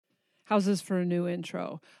How's this for a new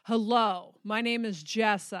intro? Hello, my name is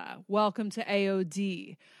Jessa. Welcome to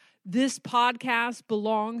AOD. This podcast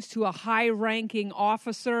belongs to a high-ranking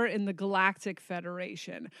officer in the Galactic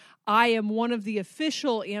Federation. I am one of the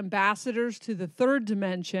official ambassadors to the third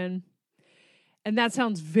dimension, and that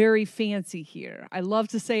sounds very fancy here. I love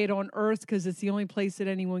to say it on Earth because it's the only place that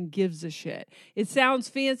anyone gives a shit. It sounds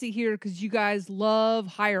fancy here because you guys love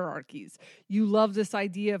hierarchies. You love this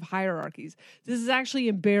idea of hierarchies. This is actually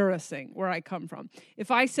embarrassing where I come from. If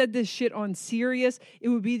I said this shit on Sirius, it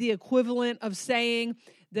would be the equivalent of saying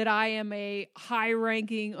that I am a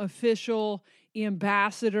high-ranking official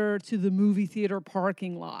ambassador to the movie theater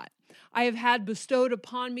parking lot. I have had bestowed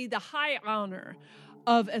upon me the high honor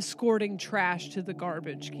of escorting trash to the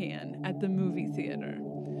garbage can at the movie theater.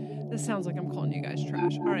 This sounds like I'm calling you guys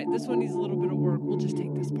trash. All right, this one needs a little bit of work. We'll just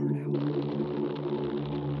take this part out.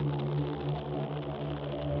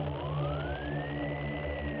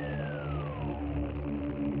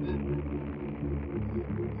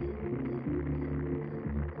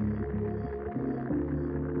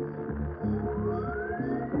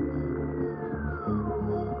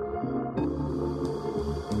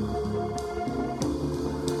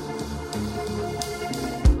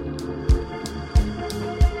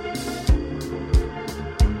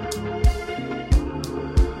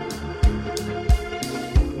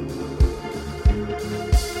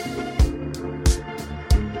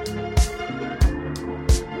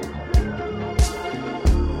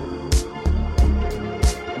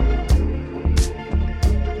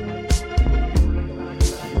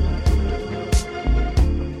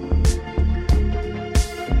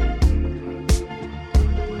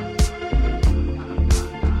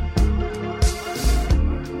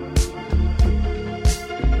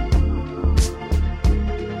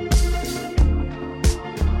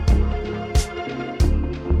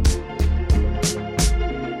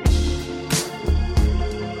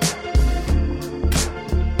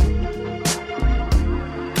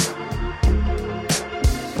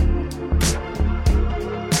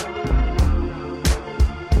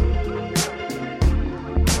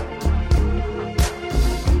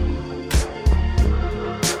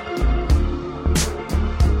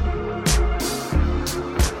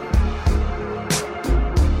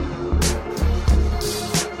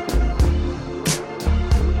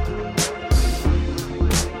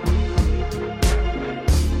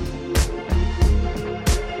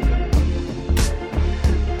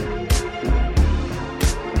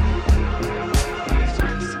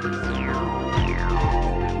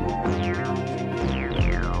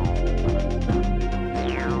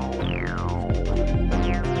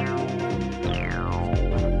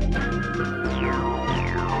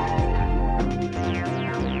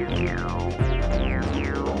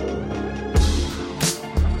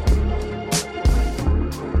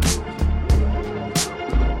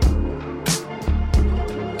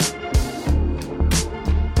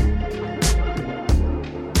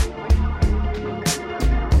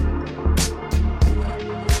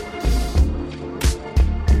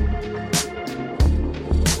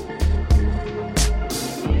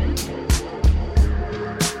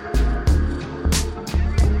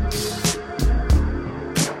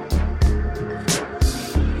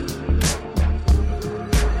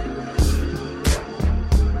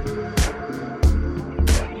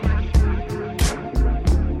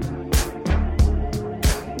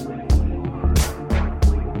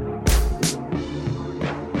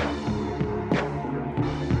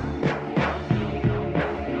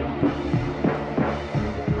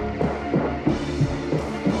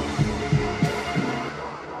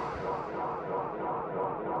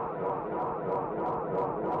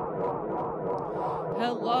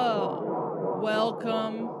 Hello,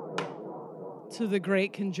 welcome to the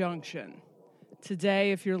Great Conjunction.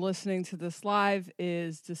 Today, if you're listening to this live,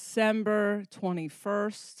 is December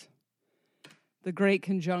 21st, the Great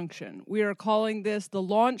Conjunction. We are calling this the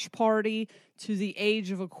launch party to the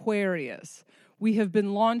Age of Aquarius. We have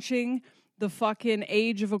been launching the fucking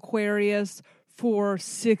Age of Aquarius for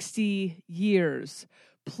 60 years.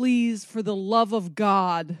 Please, for the love of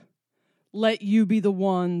God, let you be the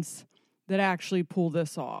ones that actually pull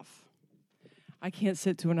this off. I can't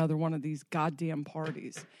sit to another one of these goddamn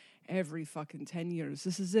parties every fucking 10 years.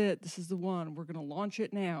 This is it. This is the one. We're going to launch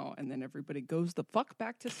it now. And then everybody goes the fuck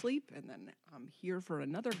back to sleep. And then I'm here for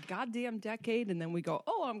another goddamn decade. And then we go,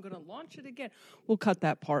 oh, I'm going to launch it again. We'll cut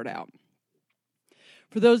that part out.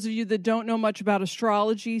 For those of you that don't know much about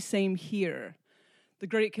astrology, same here. The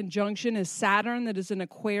Great Conjunction is Saturn that is in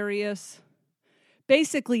Aquarius.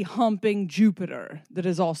 basically humping Jupiter that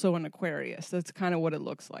is also in Aquarius. That's kind of what it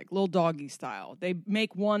looks like, little doggy style. They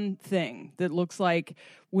make one thing that looks like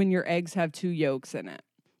when your eggs have two yolks in it.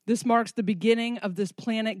 This marks the beginning of this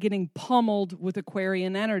planet getting pummeled with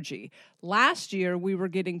Aquarian energy. Last year, we were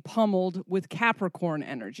getting pummeled with Capricorn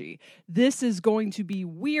energy. This is going to be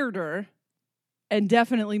weirder and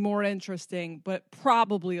definitely more interesting, but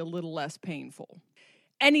probably a little less painful.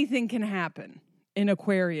 Anything can happen in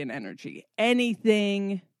Aquarian energy.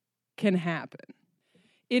 Anything can happen.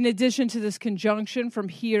 In addition to this conjunction from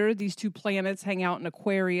here, these two planets hang out in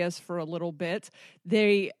Aquarius for a little bit.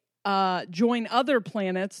 They join other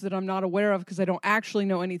planets that I'm not aware of because I don't actually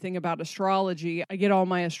know anything about astrology. I get all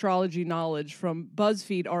my astrology knowledge from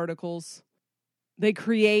BuzzFeed articles. They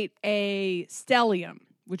create a stellium,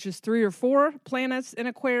 which is 3 or 4 planets in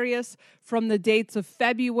Aquarius from the dates of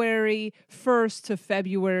February 1st to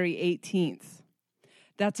February 18th.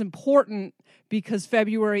 That's important because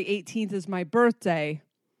February 18th is my birthday,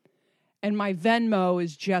 and my Venmo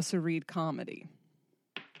is Jessa Reed Comedy.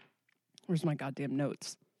 Where's my goddamn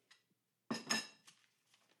notes?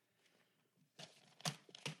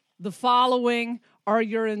 The following are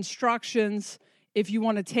your instructions if you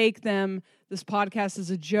want to take them. This podcast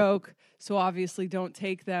is a joke, so obviously don't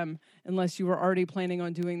take them unless you were already planning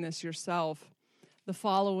on doing this yourself. The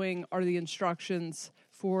following are the instructions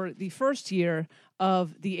for the first year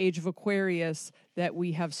of the Age of Aquarius that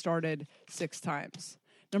we have started 6 times.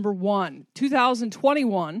 Number 1,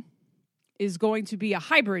 2021 is going to be a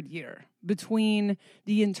hybrid year between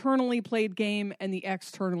the internally played game and the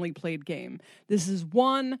externally played game. This is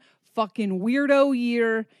one fucking weirdo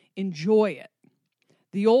year. Enjoy it.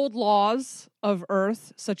 The old laws of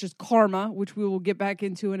Earth, such as karma, which we will get back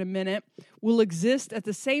into in a minute, will exist at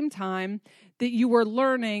the same time that you are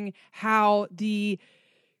learning how the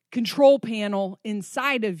control panel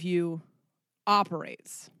inside of you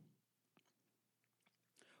operates.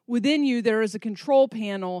 Within you, there is a control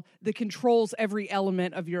panel that controls every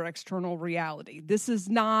element of your external reality. This is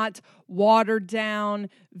not watered down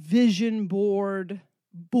vision board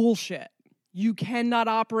bullshit. You cannot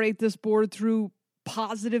operate this board through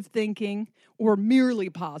positive thinking or merely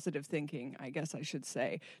positive thinking, I guess I should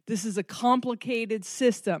say. This is a complicated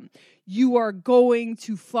system. You are going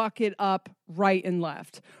to fuck it up right and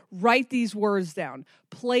left. Write these words down.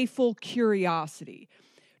 Playful curiosity.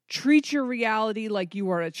 Treat your reality like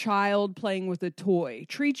you are a child playing with a toy.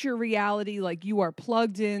 Treat your reality like you are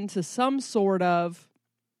plugged into some sort of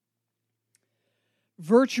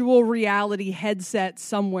virtual reality headset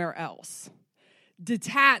somewhere else.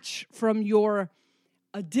 Detach from your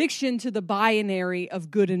addiction to the binary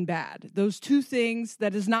of good and bad. Those two things,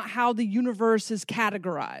 that is not how the universe is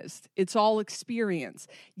categorized. It's all experience.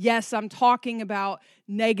 Yes, I'm talking about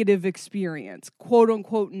negative experience, quote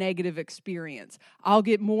unquote negative experience. I'll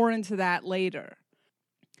get more into that later.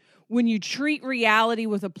 When you treat reality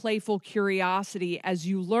with a playful curiosity as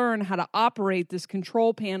you learn how to operate this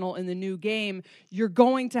control panel in the new game, you're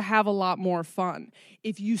going to have a lot more fun.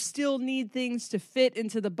 If you still need things to fit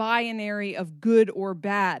into the binary of good or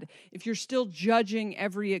bad, if you're still judging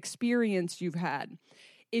every experience you've had,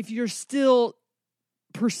 if you're still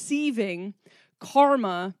perceiving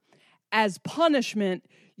karma as punishment,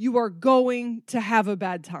 you are going to have a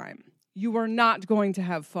bad time. You are not going to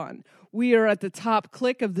have fun. We are at the top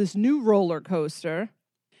click of this new roller coaster,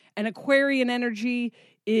 and Aquarian energy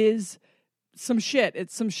is some shit.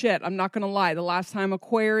 It's some shit. I'm not going to lie. The last time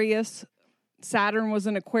Saturn was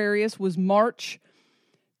in Aquarius was March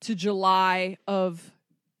to July of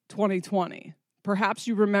 2020. Perhaps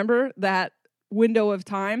you remember that window of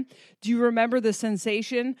time. Do you remember the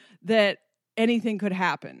sensation that anything could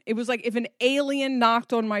happen? It was like if an alien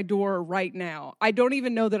knocked on my door right now, I don't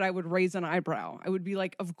even know that I would raise an eyebrow. I would be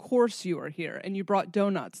like, of course you are here, and you brought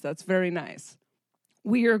donuts. That's very nice.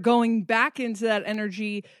 We are going back into that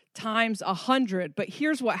energy times 100. But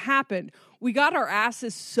here's what happened. We got our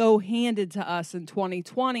asses so handed to us in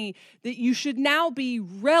 2020 that you should now be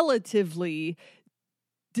relatively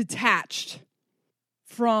detached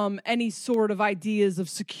from any sort of ideas of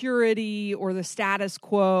security or the status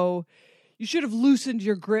quo. You should have loosened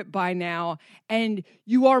your grip by now, and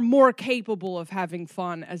you are more capable of having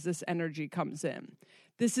fun as this energy comes in.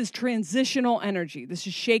 This is transitional energy. This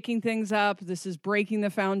is shaking things up. This is breaking the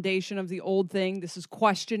foundation of the old thing. This is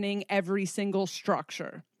questioning every single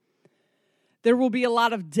structure. There will be a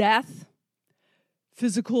lot of death,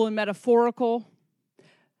 physical and metaphorical.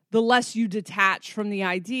 The less you detach from the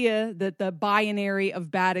idea that the binary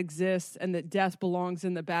of bad exists and that death belongs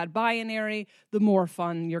in the bad binary, the more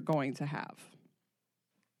fun you're going to have.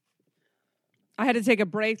 I had to take a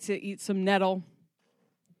break to eat some nettle.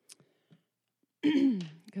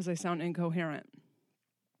 because I sound incoherent.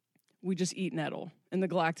 We just eat nettle in the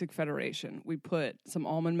Galactic Federation. We put some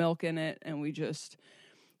almond milk in it, and we just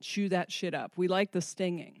chew that shit up. We like the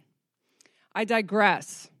stinging. I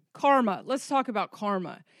digress. Karma. Let's talk about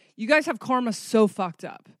karma. You guys have karma so fucked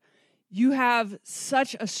up. You have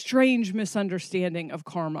such a strange misunderstanding of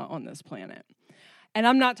karma on this planet. And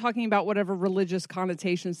I'm not talking about whatever religious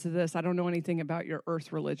connotations to this. I don't know anything about your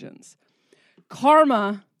earth religions.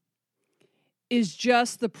 Karma is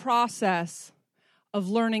just the process of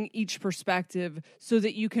learning each perspective so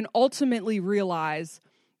that you can ultimately realize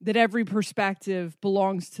that every perspective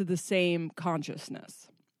belongs to the same consciousness.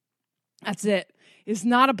 That's it. It's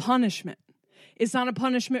not a punishment. It's not a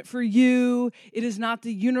punishment for you. It is not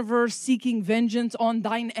the universe seeking vengeance on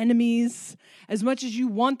thine enemies. As much as you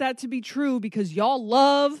want that to be true because y'all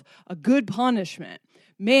love a good punishment.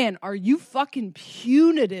 Man, are you fucking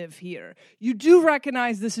punitive here? You do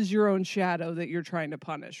recognize this is your own shadow that you're trying to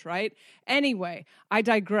punish, right? Anyway, I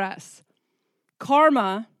digress.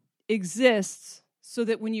 Karma exists so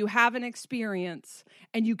that when you have an experience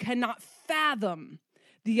and you cannot fathom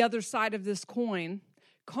the other side of this coin,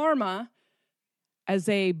 karma, as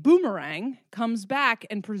a boomerang, comes back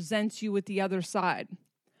and presents you with the other side.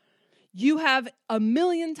 You have a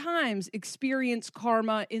million times experienced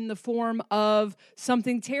karma in the form of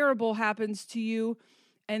something terrible happens to you,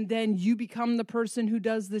 and then you become the person who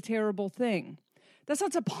does the terrible thing. That's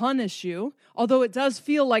not to punish you, although it does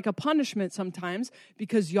feel like a punishment sometimes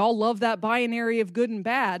because y'all love that binary of good and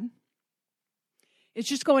bad. It's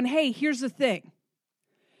just going, hey, here's the thing.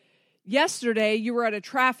 Yesterday, you were at a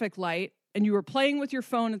traffic light and you were playing with your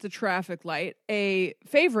phone at the traffic light, a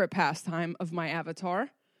favorite pastime of my avatar,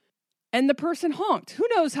 and the person honked. Who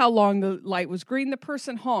knows how long the light was green? The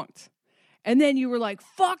person honked. And then you were like,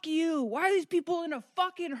 fuck you. Why are these people in a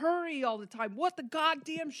fucking hurry all the time? What the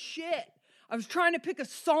goddamn shit? I was trying to pick a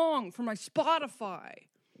song for my Spotify.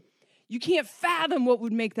 You can't fathom what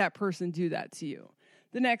would make that person do that to you.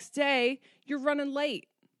 The next day, you're running late.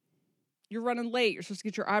 You're supposed to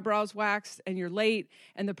get your eyebrows waxed and you're late,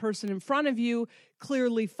 and the person in front of you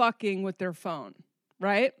clearly fucking with their phone,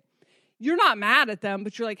 right? You're not mad at them,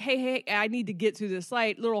 but you're like, hey, I need to get through this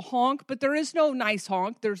light. Little honk, but there is no nice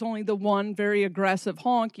honk. There's only the one very aggressive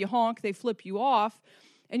honk. You honk, they flip you off,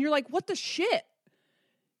 and you're like, what the shit?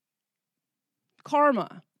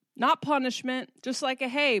 Karma, not punishment, just like a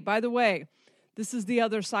hey, by the way, this is the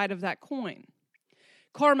other side of that coin.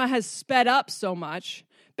 Karma has sped up so much.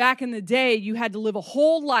 Back in the day, you had to live a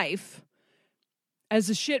whole life as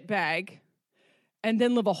a shitbag and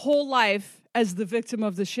then live a whole life as the victim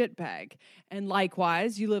of the shitbag. And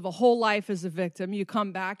likewise, you live a whole life as a victim. You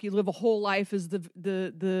come back, you live a whole life as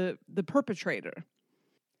the perpetrator.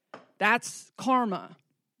 That's karma.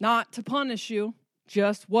 Not to punish you,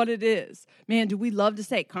 just what it is. Man, do we love to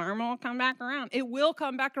say karma will come back around? It will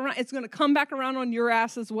come back around. It's going to come back around on your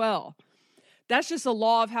ass as well. That's just a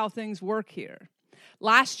law of how things work here.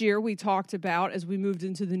 Last year, we talked about, as we moved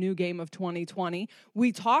into the new game of 2020,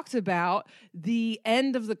 we talked about the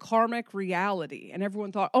end of the karmic reality. And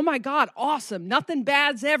everyone thought, oh my God, awesome. Nothing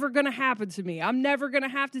bad's ever going to happen to me. I'm never going to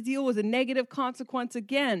have to deal with a negative consequence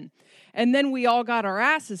again. And then we all got our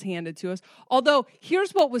asses handed to us. Although,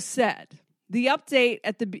 here's what was said. The update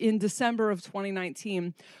in December of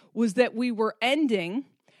 2019 was that we were ending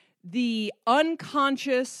the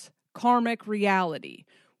unconscious karmic reality,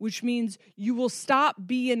 which means you will stop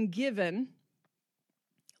being given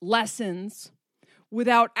lessons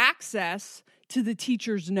without access to the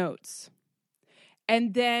teacher's notes.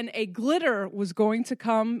 And then a glitter was going to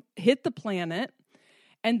come hit the planet,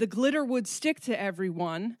 and the glitter would stick to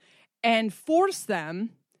everyone and force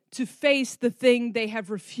them to face the thing they have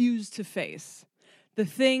refused to face, the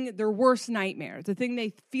thing, their worst nightmare, the thing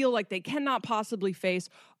they feel like they cannot possibly face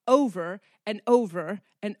over and over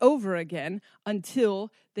and over again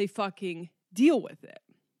until they fucking deal with it.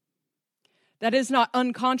 That is not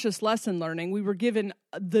unconscious lesson learning. We were given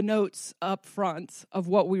the notes up front of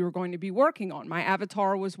what we were going to be working on. My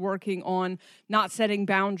avatar was working on not setting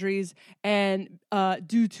boundaries and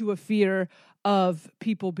due to a fear of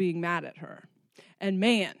people being mad at her. And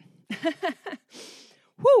man,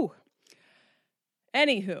 whew.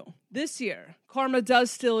 Anywho, this year, karma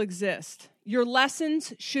does still exist. Your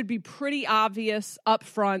lessons should be pretty obvious up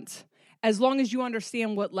front as long as you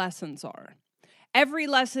understand what lessons are. Every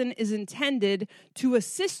lesson is intended to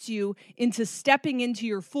assist you into stepping into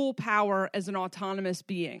your full power as an autonomous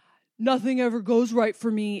being. Nothing ever goes right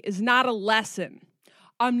for me is not a lesson.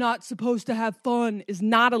 I'm not supposed to have fun is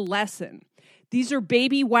not a lesson. These are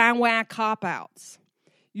baby wah-wah cop-outs.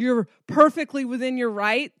 You're perfectly within your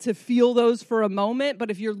right to feel those for a moment, but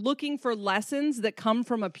if you're looking for lessons that come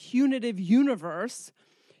from a punitive universe,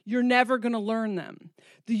 you're never going to learn them.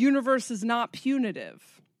 The universe is not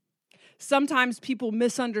punitive. Sometimes people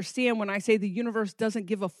misunderstand when I say the universe doesn't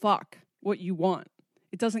give a fuck what you want.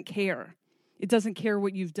 It doesn't care. It doesn't care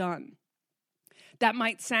what you've done. That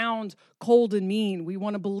might sound cold and mean. We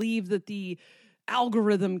want to believe that the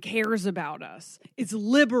algorithm cares about us. It's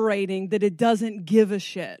liberating that it doesn't give a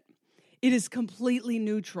shit. It is completely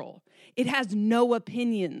neutral. It has no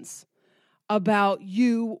opinions about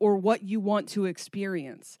you or what you want to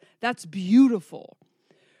experience. That's beautiful.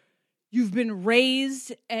 You've been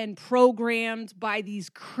raised and programmed by these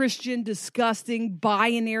Christian, disgusting,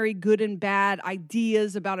 binary, good and bad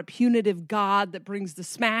ideas about a punitive God that brings the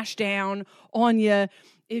smash down on you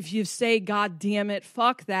if you say, God damn it,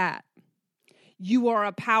 fuck that. You are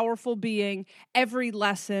a powerful being. Every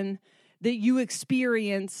lesson that you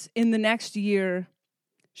experience in the next year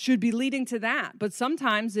should be leading to that. But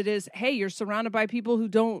sometimes it is, hey, you're surrounded by people who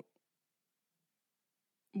don't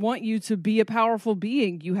want you to be a powerful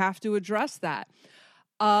being. You have to address that.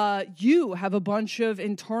 You have a bunch of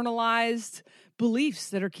internalized beliefs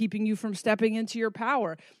that are keeping you from stepping into your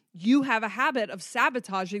power. You have a habit of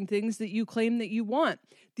sabotaging things that you claim that you want.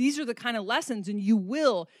 These are the kind of lessons, and you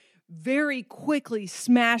will very quickly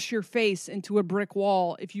smash your face into a brick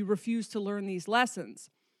wall if you refuse to learn these lessons.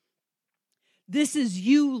 This is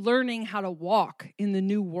you learning how to walk in the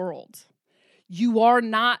new world. You are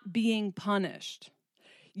not being punished.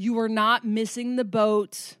 You are not missing the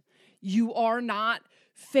boat. You are not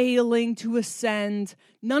failing to ascend.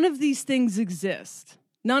 None of these things exist.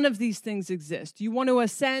 None of these things exist. You want to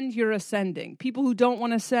ascend, you're ascending. People who don't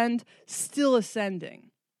want to ascend, still ascending.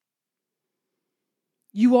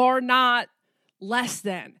 You are not less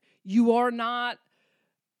than. You are not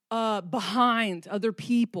behind other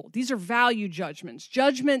people. These are value judgments.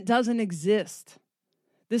 Judgment doesn't exist.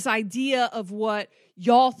 This idea of what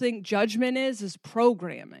y'all think judgment is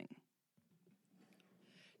programming.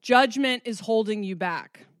 Judgment is holding you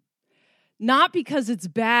back. Not because it's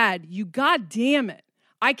bad. You goddamn it.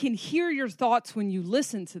 I can hear your thoughts when you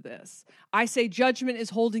listen to this. I say judgment is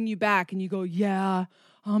holding you back, and you go, yeah,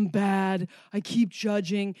 I'm bad. I keep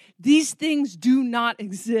judging. These things do not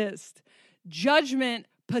exist. Judgment,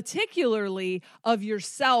 particularly of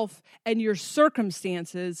yourself and your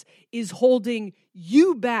circumstances, is holding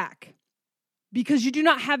you back because you do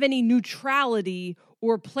not have any neutrality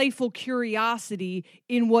or playful curiosity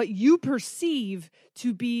in what you perceive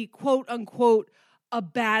to be, quote unquote, a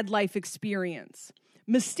bad life experience.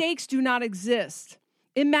 Mistakes do not exist.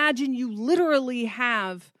 Imagine you literally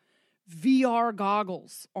have VR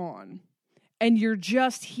goggles on and you're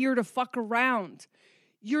just here to fuck around.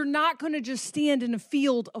 You're not going to just stand in a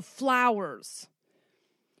field of flowers.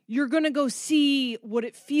 You're going to go see what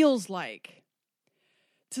it feels like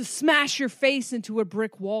to smash your face into a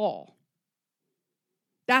brick wall.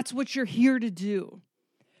 That's what you're here to do.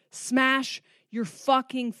 Smash your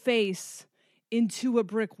fucking face into a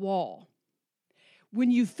brick wall.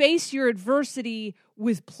 When you face your adversity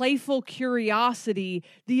with playful curiosity,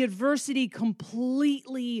 the adversity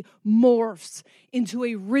completely morphs into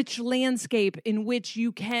a rich landscape in which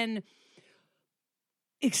you can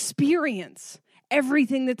experience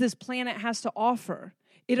everything that this planet has to offer.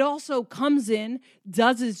 It also comes in,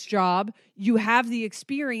 does its job, you have the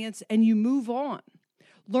experience, and you move on.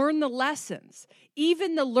 Learn the lessons.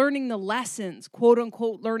 Even the learning the lessons, quote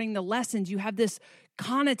unquote, learning the lessons, you have this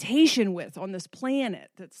connotation with on this planet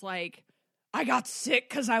that's like, I got sick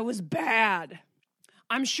because I was bad.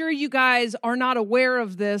 I'm sure you guys are not aware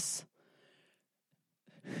of this,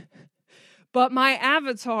 but my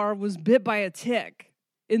avatar was bit by a tick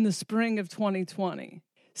in the spring of 2020.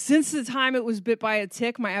 Since the time it was bit by a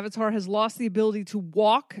tick, my avatar has lost the ability to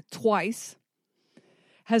walk twice,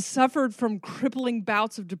 has suffered from crippling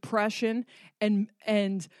bouts of depression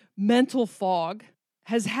and mental fog,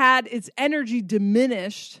 has had its energy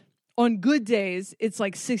diminished. On good days, it's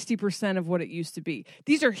like 60% of what it used to be.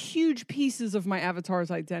 These are huge pieces of my avatar's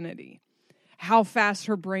identity. How fast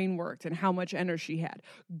her brain worked and how much energy she had.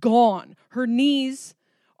 Gone. Her knees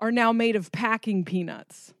are now made of packing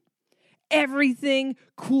peanuts. Everything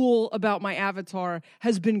cool about my avatar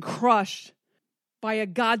has been crushed by a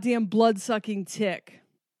goddamn blood-sucking tick.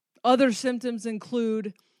 Other symptoms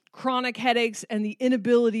include chronic headaches and the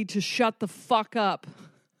inability to shut the fuck up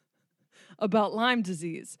about Lyme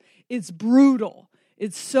disease. It's brutal.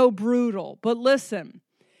 It's so brutal. But listen,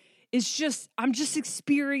 I'm just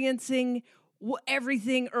experiencing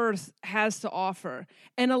everything Earth has to offer.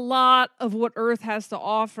 And a lot of what Earth has to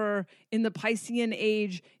offer in the Piscean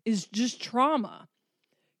age is just trauma.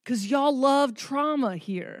 Because y'all love trauma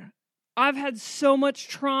here. I've had so much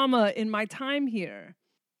trauma in my time here.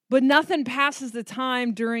 But nothing passes the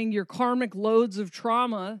time during your karmic loads of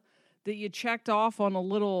trauma that you checked off on a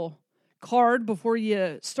little card before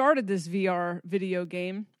you started this VR video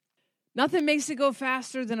game. Nothing makes it go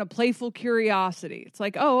faster than a playful curiosity. It's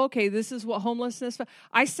like, oh, okay, this is what homelessness...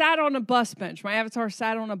 I sat on a bus bench. My avatar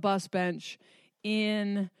sat on a bus bench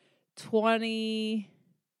in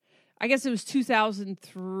I guess it was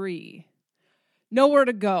 2003. Nowhere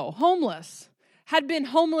to go. Homeless. Had been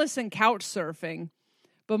homeless and couch surfing,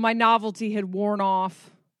 but my novelty had worn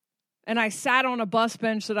off. And I sat on a bus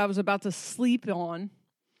bench that I was about to sleep on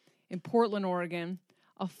in Portland, Oregon,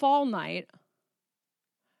 a fall night.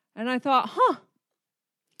 And I thought,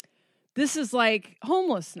 this is like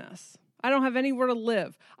homelessness. I don't have anywhere to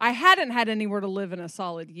live. I hadn't had anywhere to live in a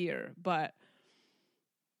solid year, but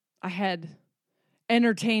I had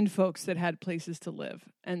entertained folks that had places to live.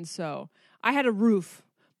 And so I had a roof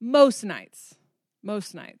most nights.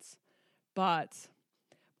 But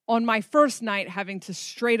on my first night having to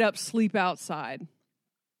straight up sleep outside,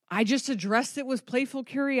 I just addressed it with playful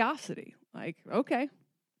curiosity. Like, okay,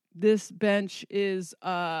 this bench is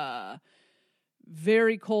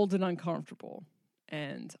very cold and uncomfortable.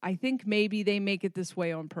 And I think maybe they make it this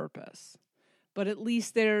way on purpose. But at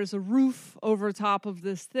least there's a roof over top of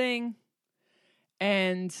this thing.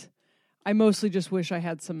 And I mostly just wish I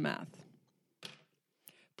had some meth.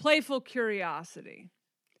 Playful curiosity.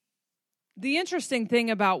 The interesting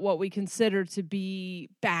thing about what we consider to be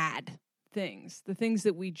bad things, the things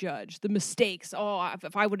that we judge, the mistakes. Oh,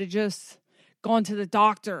 if I would have just gone to the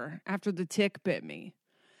doctor after the tick bit me.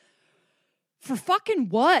 For fucking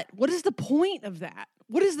what? What is the point of that?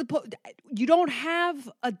 What is the point? You don't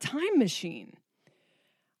have a time machine.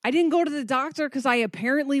 I didn't go to the doctor because I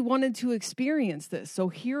apparently wanted to experience this. So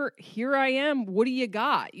here I am. What do you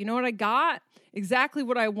got? You know what I got? Exactly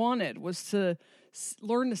what I wanted was to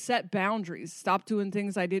learn to set boundaries, stop doing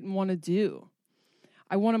things I didn't want to do.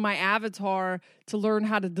 I wanted my avatar to learn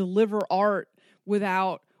how to deliver art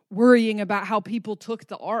without worrying about how people took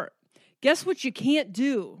the art. Guess what you can't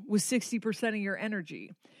do with 60% of your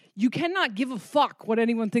energy? You cannot give a fuck what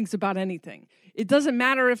anyone thinks about anything. It doesn't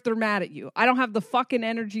matter if they're mad at you. I don't have the fucking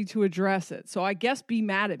energy to address it. So I guess be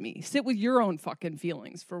mad at me. Sit with your own fucking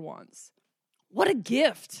feelings for once. What a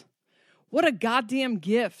gift. What a goddamn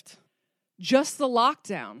gift. Just the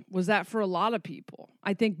lockdown was that for a lot of people.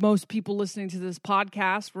 I think most people listening to this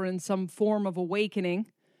podcast were in some form of awakening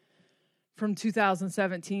from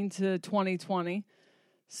 2017 to 2020.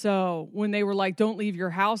 So when they were like, don't leave your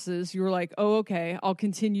houses, you were like, oh, okay, I'll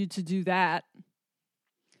continue to do that.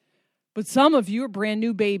 But some of you are brand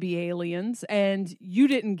new baby aliens, and you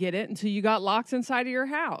didn't get it until you got locked inside of your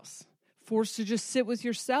house, forced to just sit with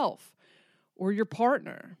yourself or your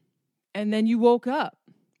partner. And then you woke up.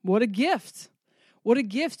 What a gift. What a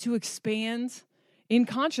gift to expand in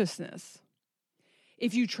consciousness.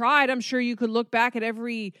 If you tried, I'm sure you could look back at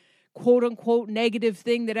every quote-unquote negative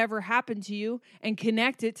thing that ever happened to you and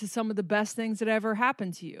connect it to some of the best things that ever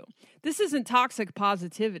happened to you. This isn't toxic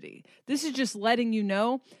positivity. This is just letting you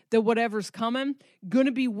know that whatever's coming,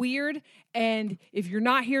 gonna be weird, and if you're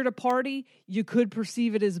not here to party, you could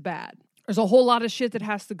perceive it as bad. There's a whole lot of shit that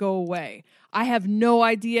has to go away. I have no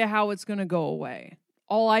idea how it's gonna go away.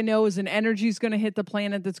 All I know is an energy is gonna hit the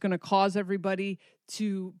planet that's gonna cause everybody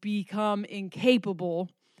to become incapable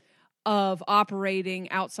of operating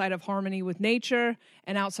outside of harmony with nature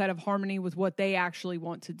and outside of harmony with what they actually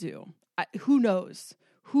want to do. Who knows?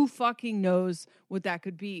 Who fucking knows what that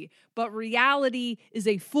could be? But reality is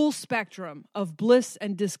a full spectrum of bliss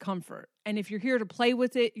and discomfort. And if you're here to play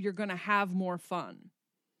with it, you're going to have more fun.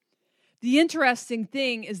 The interesting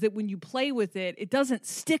thing is that when you play with it, it doesn't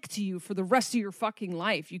stick to you for the rest of your fucking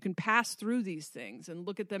life. You can pass through these things and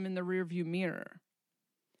look at them in the rearview mirror.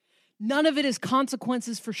 None of it is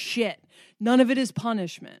consequences for shit. None of it is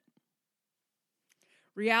punishment.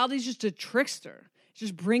 Reality is just a trickster. It's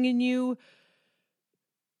just bringing you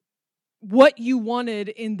what you wanted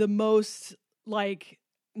in the most,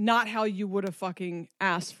 not how you would have fucking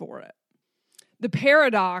asked for it. The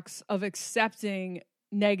paradox of accepting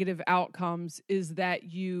negative outcomes is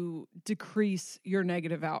that you decrease your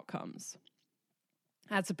negative outcomes.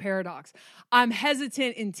 That's a paradox. I'm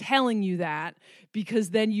hesitant in telling you that because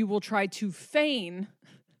then you will try to fake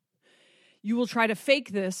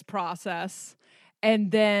this process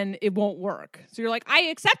and then it won't work. So you're like, I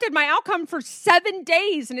accepted my outcome for 7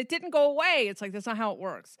 days and it didn't go away. It's like, that's not how it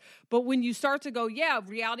works. But when you start to go, yeah,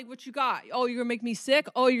 reality, what you got? Oh, you're going to make me sick?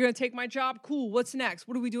 Oh, you're going to take my job? Cool. What's next?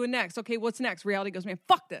 What are we doing next? Okay, what's next? Reality goes, man,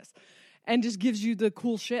 fuck this. And just gives you the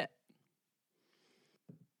cool shit.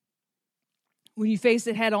 when you face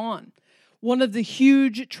it head on. One of the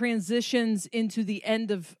huge transitions into the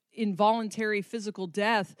end of involuntary physical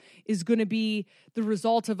death is going to be the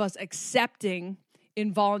result of us accepting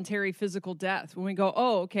involuntary physical death. When we go,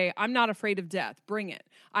 oh, okay, I'm not afraid of death. Bring it.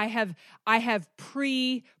 I have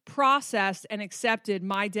pre-processed and accepted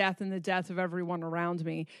my death and the death of everyone around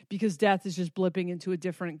me, because death is just blipping into a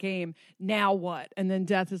different game. Now what? And then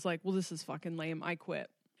death is like, well, this is fucking lame. I quit.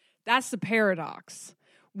 That's the paradox.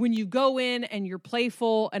 When you go in and you're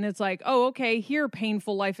playful and it's like, oh, okay, here,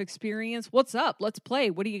 painful life experience. What's up? Let's play.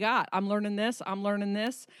 What do you got? I'm learning this.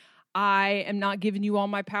 I am not giving you all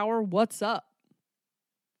my power. What's up?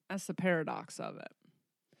 That's the paradox of it.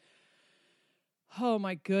 Oh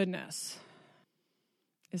my goodness.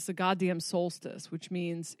 It's the goddamn solstice, which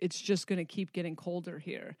means it's just going to keep getting colder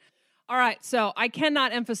here. All right, so I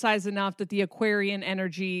cannot emphasize enough that the Aquarian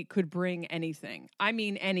energy could bring anything. I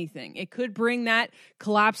mean anything. It could bring that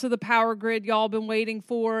collapse of the power grid y'all been waiting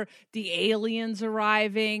for, the aliens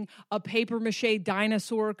arriving, a papier-mâché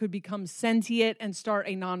dinosaur could become sentient and start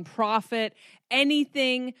a nonprofit.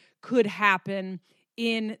 Anything could happen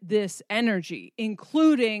in this energy,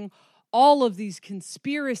 including all of these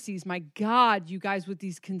conspiracies. My God, you guys, with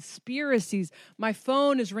these conspiracies, my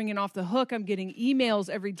phone is ringing off the hook. I'm getting emails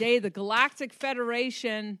every day. The Galactic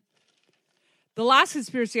Federation, the last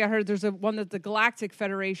conspiracy I heard, there's one that the Galactic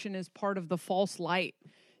Federation is part of the false light.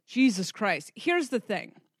 Jesus Christ. Here's the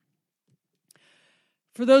thing.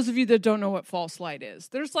 For those of you that don't know what false light is,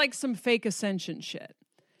 there's like some fake ascension shit.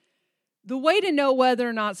 The way to know whether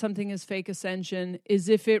or not something is fake ascension is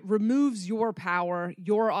if it removes your power,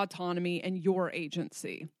 your autonomy, and your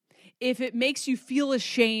agency. If it makes you feel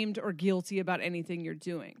ashamed or guilty about anything you're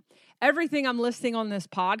doing. Everything I'm listing on this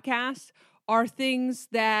podcast are things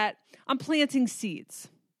that I'm planting seeds.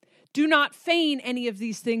 Do not feign any of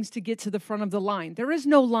these things to get to the front of the line. There is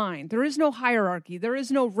no line. There is no hierarchy. There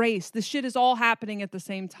is no race. This shit is all happening at the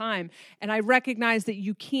same time. And I recognize that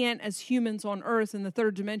you can't, as humans on Earth in the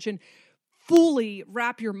third dimension, fully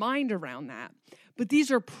wrap your mind around that. But these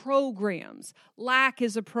are programs. Lack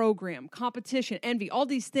is a program. Competition, envy, all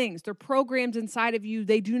these things, they're programmed inside of you.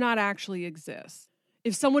 They do not actually exist.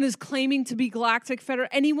 If someone is claiming to be Galactic Federation,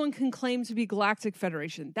 anyone can claim to be Galactic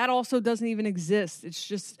Federation. That also doesn't even exist. It's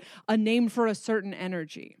just a name for a certain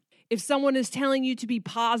energy. If someone is telling you to be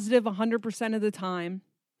positive 100% of the time,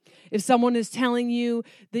 if someone is telling you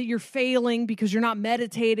that you're failing because you're not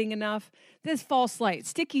meditating enough, that's false light.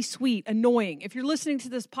 Sticky, sweet, annoying. If you're listening to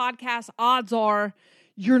this podcast, odds are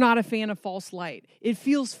you're not a fan of false light. It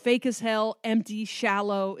feels fake as hell, empty,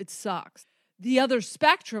 shallow. It sucks. The other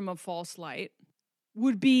spectrum of false light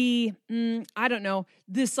would be,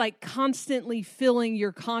 this like constantly filling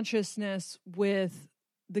your consciousness with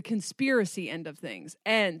the conspiracy end of things.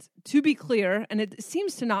 And to be clear, and it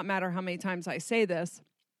seems to not matter how many times I say this,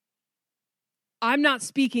 I'm not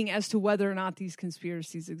speaking as to whether or not these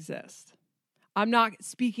conspiracies exist. I'm not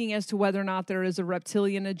speaking as to whether or not there is a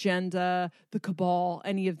reptilian agenda, the cabal,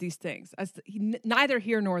 any of these things. Neither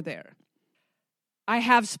here nor there. I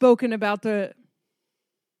have spoken about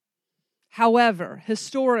however,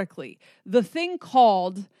 historically, the thing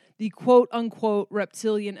called the quote-unquote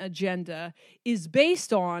reptilian agenda is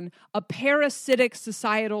based on a parasitic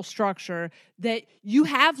societal structure that you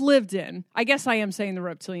have lived in. I guess I am saying the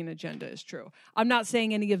reptilian agenda is true. I'm not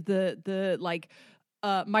saying any of the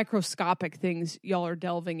microscopic things y'all are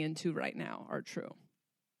delving into right now are true.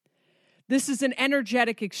 This is an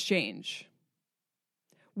energetic exchange.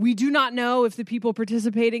 We do not know if the people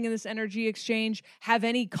participating in this energy exchange have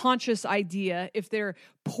any conscious idea, if their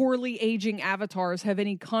poorly aging avatars have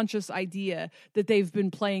any conscious idea that they've been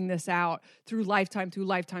playing this out through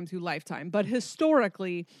lifetime. But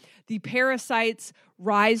historically, the parasites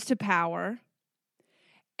rise to power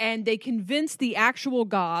and they convince the actual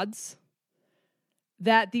gods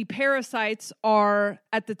that the parasites are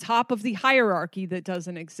at the top of the hierarchy that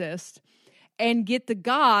doesn't exist, and get the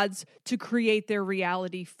gods to create their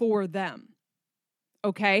reality for them.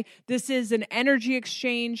 Okay? This is an energy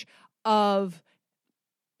exchange of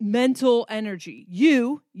mental energy.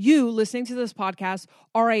 You listening to this podcast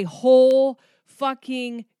are a whole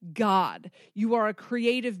fucking God. You are a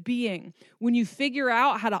creative being. When you figure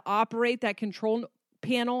out how to operate that control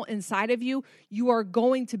panel inside of you, you are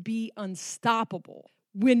going to be unstoppable.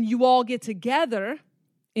 When you all get together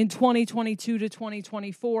in 2022 to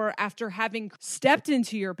 2024, after having stepped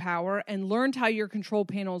into your power and learned how your control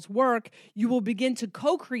panels work, you will begin to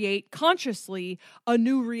co-create consciously a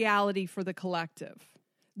new reality for the collective.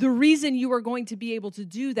 The reason you are going to be able to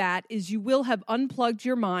do that is you will have unplugged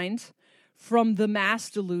your mind from the mass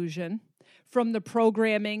delusion, from the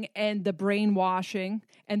programming and the brainwashing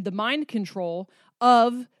and the mind control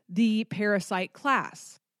of the parasite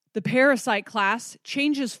class. The parasite class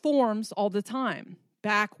changes forms all the time.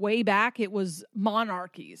 Way back, it was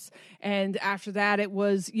monarchies. And after that, it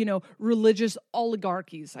was, religious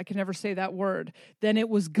oligarchies. I can never say that word. Then it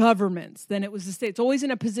was governments. Then it was the state. It's always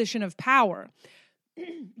in a position of power.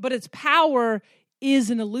 But its power is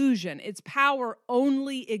an illusion. Its power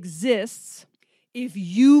only exists if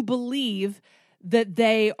you believe that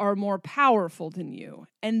they are more powerful than you.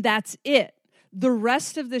 And that's it. The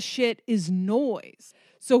rest of the shit is noise.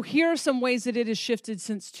 So here are some ways that it has shifted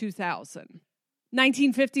since 2000.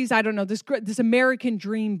 1950s, I don't know, this American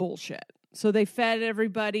dream bullshit. So they fed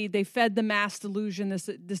everybody, they fed the mass delusion,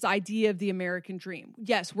 this idea of the American dream.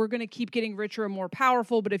 Yes, we're going to keep getting richer and more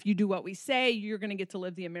powerful, but if you do what we say, you're going to get to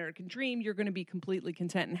live the American dream. You're going to be completely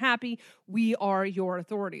content and happy. We are your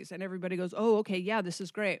authorities. And everybody goes, oh, okay, yeah, this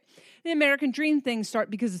is great. The American dream thing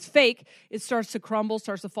because it's fake, it starts to crumble,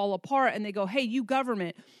 starts to fall apart, and they go, hey, you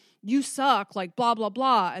government, you suck, like blah, blah,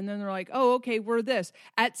 blah. And then they're like, oh, okay, we're this.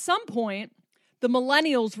 At some point, the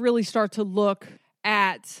millennials really start to look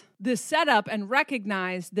at this setup and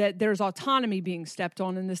recognize that there's autonomy being stepped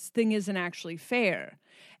on and this thing isn't actually fair.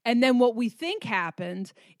 And then what we think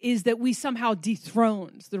happened is that we somehow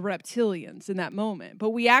dethroned the reptilians in that moment,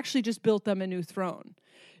 but we actually just built them a new throne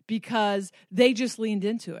because they just leaned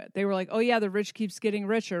into it. They were like, oh yeah, the rich keeps getting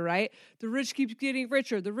richer, right? The rich keeps getting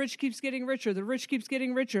richer. The rich keeps getting richer. The rich keeps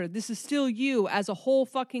getting richer. This is still you as a whole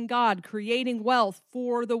fucking God creating wealth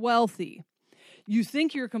for the wealthy. You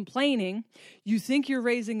think you're complaining, you think you're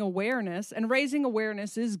raising awareness, and raising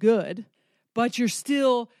awareness is good, but you're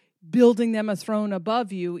still building them a throne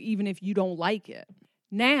above you, even if you don't like it.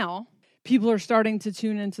 Now, people are starting to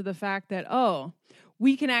tune into the fact that, oh,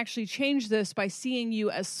 we can actually change this by seeing you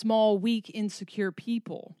as small, weak, insecure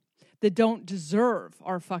people that don't deserve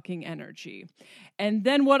our fucking energy. And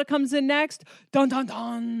then what comes in next? Dun, dun,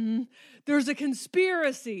 dun. There's a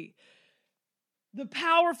conspiracy. The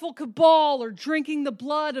powerful cabal are drinking the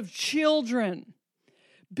blood of children.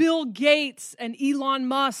 Bill Gates and Elon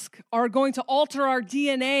Musk are going to alter our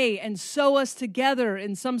DNA and sew us together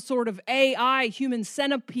in some sort of AI human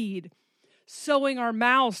centipede, sewing our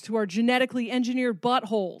mouths to our genetically engineered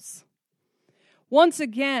buttholes. Once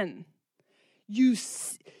again, you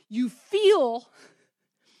feel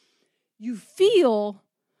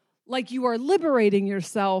like you are liberating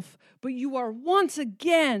yourself, but you are once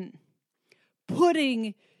again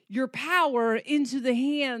putting your power into the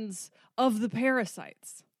hands of the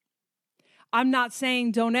parasites. I'm not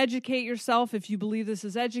saying don't educate yourself if you believe this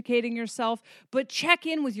is educating yourself, but check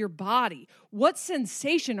in with your body. What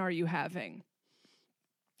sensation are you having?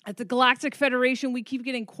 At the Galactic Federation, we keep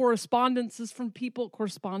getting correspondences from people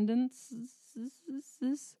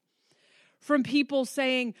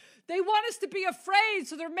saying, they want us to be afraid,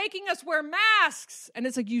 so they're making us wear masks. And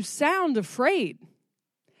it's like, you sound afraid.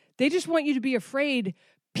 They just want you to be afraid,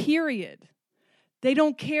 period. They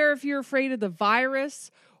don't care if you're afraid of the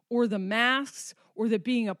virus or the masks or the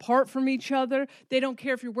being apart from each other. They don't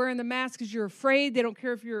care if you're wearing the mask because you're afraid. They don't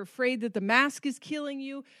care if you're afraid that the mask is killing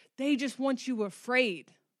you. They just want you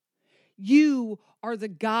afraid. You are the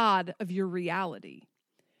God of your reality.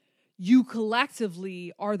 You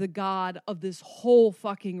collectively are the God of this whole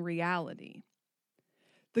fucking reality.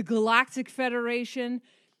 The Galactic Federation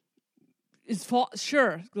is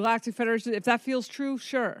sure, Galactic Federation, if that feels true,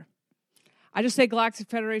 sure. I just say Galactic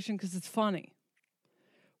Federation because it's funny.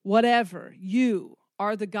 Whatever, you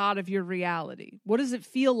are the God of your reality. What does it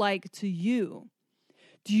feel like to you?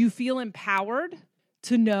 Do you feel empowered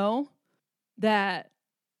to know that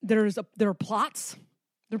there are plots?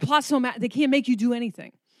 There are plots so they can't make you do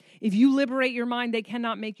anything. If you liberate your mind, they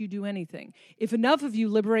cannot make you do anything. If enough of you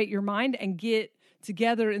liberate your mind and get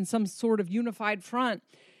together in some sort of unified front,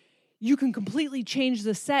 you can completely change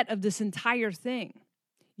the set of this entire thing.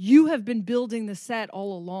 You have been building the set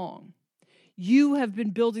all along. You have been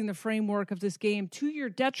building the framework of this game to your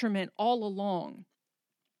detriment all along.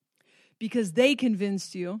 Because they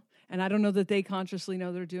convinced you, and I don't know that they consciously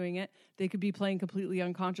know they're doing it, they could be playing completely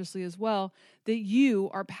unconsciously as well, that you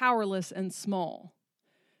are powerless and small.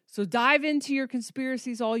 So dive into your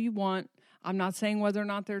conspiracies all you want. I'm not saying whether or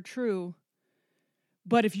not they're true.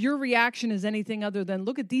 But if your reaction is anything other than,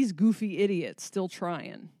 look at these goofy idiots still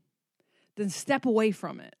trying, then step away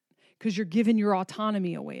from it because you're giving your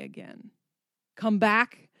autonomy away again. Come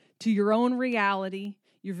back to your own reality,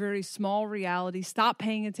 your very small reality. Stop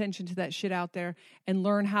paying attention to that shit out there and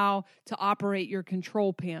learn how to operate your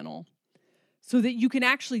control panel so that you can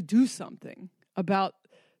actually do something about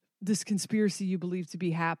this conspiracy you believe to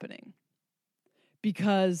be happening.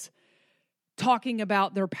 Because talking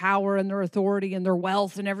about their power and their authority and their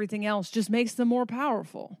wealth and everything else just makes them more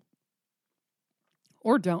powerful.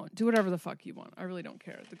 Or don't. Do whatever the fuck you want. I really don't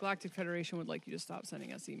care. The Galactic Federation would like you to stop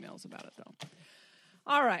sending us emails about it, though.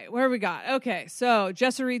 All right, where we got? Okay, so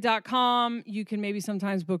jessareed.com. You can maybe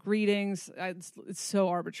sometimes book readings. It's so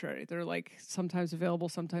arbitrary. They're like sometimes available,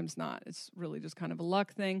 sometimes not. It's really just kind of a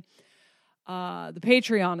luck thing. The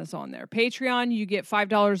Patreon is on there. Patreon, you get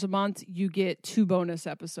 $5 a month. You get 2 bonus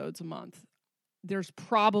episodes a month. There's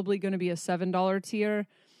probably going to be a $7 tier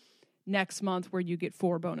next month where you get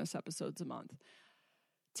 4 bonus episodes a month.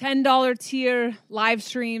 $10 tier live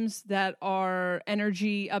streams that are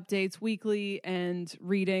energy updates weekly and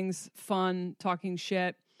readings, fun, talking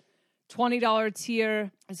shit. $20 tier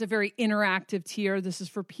is a very interactive tier. This is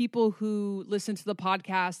for people who listen to the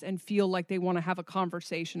podcast and feel like they want to have a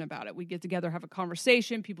conversation about it. We get together, have a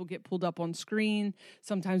conversation. People get pulled up on screen.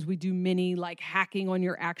 Sometimes we do mini like hacking on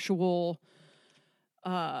your actual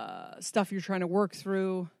stuff you're trying to work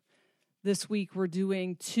through. This week we're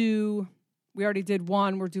doing 2. We already did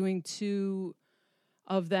 1. We're doing 2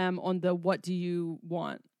 of them on the What Do You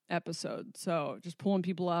Want episode. So just pulling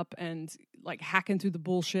people up and like hacking through the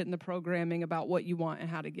bullshit and the programming about what you want and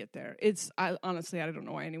how to get there. Honestly, I don't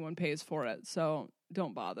know why anyone pays for it, so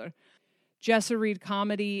don't bother. Jessa Reed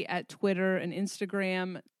Comedy at Twitter and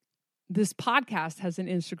Instagram. This podcast has an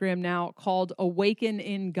Instagram now called Awaken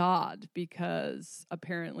in God, because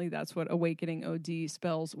apparently that's what Awakening OD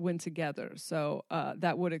spells when together. So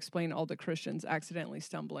that would explain all the Christians accidentally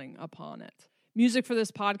stumbling upon it. Music for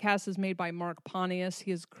this podcast is made by Mark Pontius.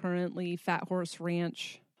 He is currently Fat Horse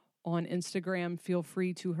Ranch on Instagram. Feel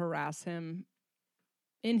free to harass him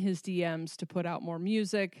in his DMs to put out more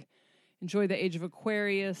music. Enjoy the Age of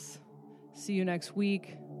Aquarius. See you next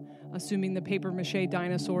week, assuming the papier-mâché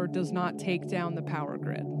dinosaur does not take down the power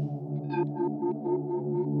grid.